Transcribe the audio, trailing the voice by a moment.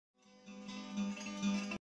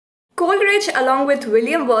Coleridge, along with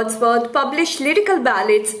William Wordsworth, published lyrical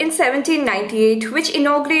ballads in 1798, which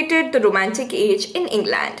inaugurated the Romantic Age in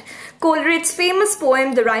England. Coleridge's famous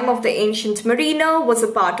poem, The Rime of the Ancient Mariner, was a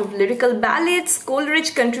part of lyrical ballads.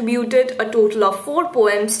 Coleridge contributed a total of 4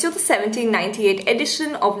 poems to the 1798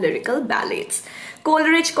 edition of lyrical ballads.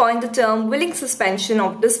 Coleridge coined the term willing suspension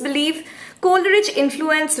of disbelief. Coleridge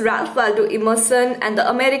influenced Ralph Waldo Emerson and the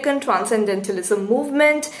American Transcendentalism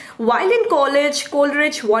movement. While in college,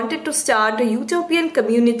 Coleridge wanted to start a utopian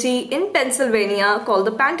community in Pennsylvania called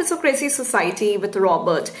the Pantocracy Society with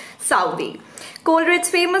Robert Southey. Coleridge's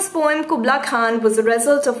famous poem Kubla Khan was a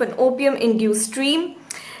result of an opium-induced dream.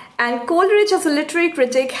 And Coleridge, as a literary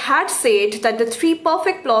critic, had said that the 3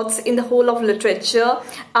 perfect plots in the whole of literature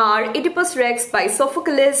are Oedipus Rex by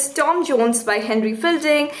Sophocles, Tom Jones by Henry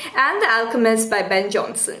Fielding, and The Alchemist by Ben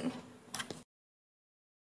Jonson.